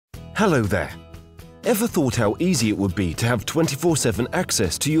Hello there. Ever thought how easy it would be to have 24/7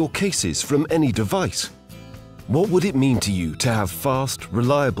 access to your cases from any device? What would it mean to you to have fast,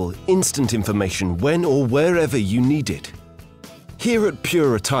 reliable, instant information when or wherever you need it? Here at Pure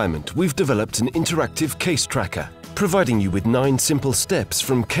Retirement, we've developed an interactive case tracker, providing you with 9 simple steps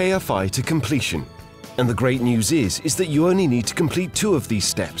from KFI to completion. And the great news is that you only need to complete 2 of these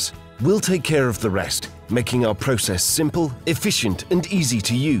steps. We'll take care of the rest, making our process simple, efficient, and easy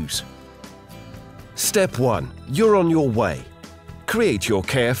to use. Step 1. You're on your way. Create your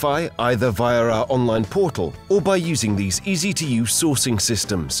KFI either via our online portal or by using these easy-to-use sourcing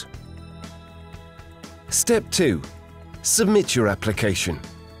systems. Step 2. Submit your application.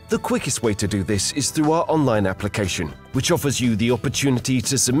 The quickest way to do this is through our online application, which offers you the opportunity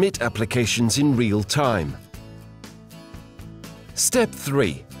to submit applications in real time. Step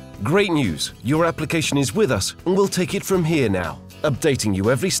 3. Great news! Your application is with us and we'll take it from here now, updating you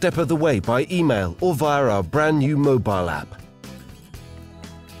every step of the way by email or via our brand new mobile app.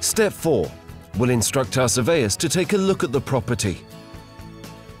 Step 4. We'll instruct our surveyors to take a look at the property.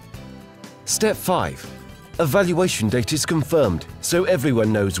 Step 5. Evaluation date is confirmed, so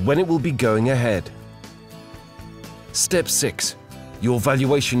everyone knows when it will be going ahead. Step 6. Your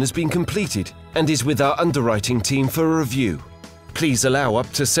valuation has been completed and is with our underwriting team for a review. Please allow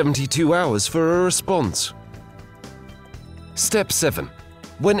up to 72 hours for a response. Step 7.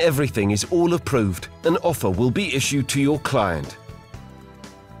 When everything is all approved, an offer will be issued to your client.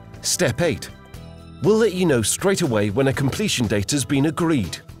 Step 8. We'll let you know straight away when a completion date has been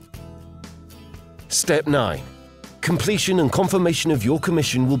agreed. Step 9. Completion and confirmation of your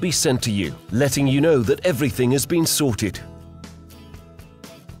commission will be sent to you, letting you know that everything has been sorted.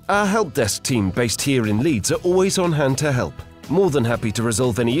 Our help desk team based here in Leeds are always on hand to help. More than happy to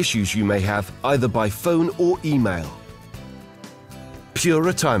resolve any issues you may have, either by phone or email. Pure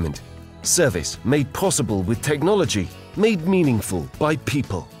Retirement. Service made possible with technology, made meaningful by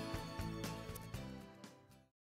people.